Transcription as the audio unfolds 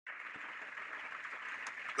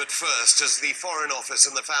But first, as the Foreign Office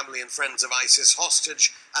and the family and friends of ISIS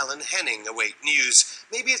hostage Alan Henning await news,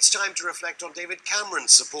 maybe it's time to reflect on David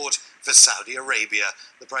Cameron's support for Saudi Arabia.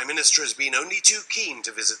 The Prime Minister has been only too keen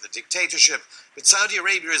to visit the dictatorship, but Saudi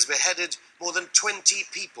Arabia has beheaded more than 20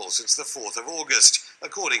 people since the 4th of August,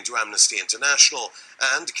 according to Amnesty International,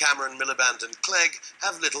 and Cameron, Miliband and Clegg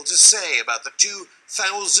have little to say about the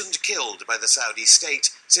 2,000 killed by the Saudi state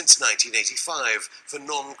since 1985 for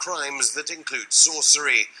non-crimes that include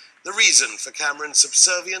sorcery. The reason for Cameron's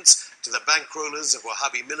subservience to the bankrollers of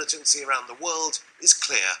Wahhabi militancy around the world is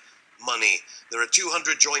clear: money. There are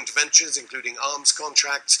 200 joint ventures, including arms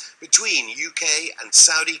contracts, between UK and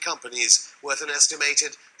Saudi companies worth an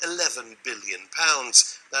estimated £11 billion.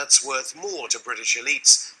 That's worth more to British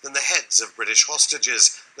elites than the heads of British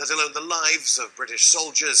hostages, let alone the lives of British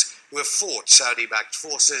soldiers who have fought Saudi-backed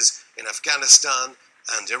forces in Afghanistan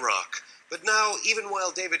and Iraq. But now, even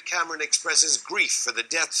while David Cameron expresses grief for the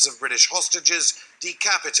deaths of British hostages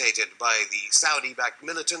decapitated by the Saudi-backed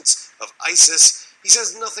militants of ISIS, he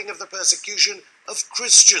says nothing of the persecution of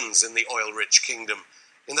Christians in the oil-rich kingdom.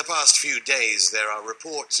 In the past few days, there are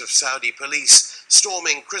reports of Saudi police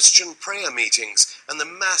storming Christian prayer meetings and the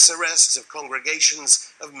mass arrests of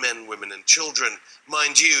congregations of men, women and children.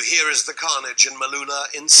 Mind you, here is the carnage in Malula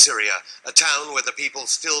in Syria, a town where the people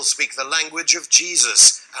still speak the language of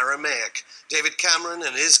Jesus, Aramaic. David Cameron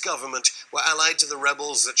and his government were allied to the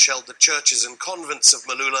rebels that shelled the churches and convents of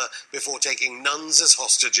Malula before taking nuns as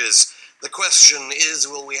hostages. The question is,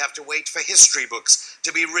 will we have to wait for history books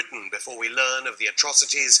to be written before we learn of the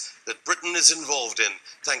atrocities that Britain is involved in,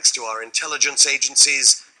 thanks to our intelligence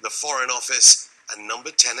agencies, the Foreign Office, and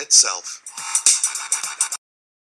Number 10 itself?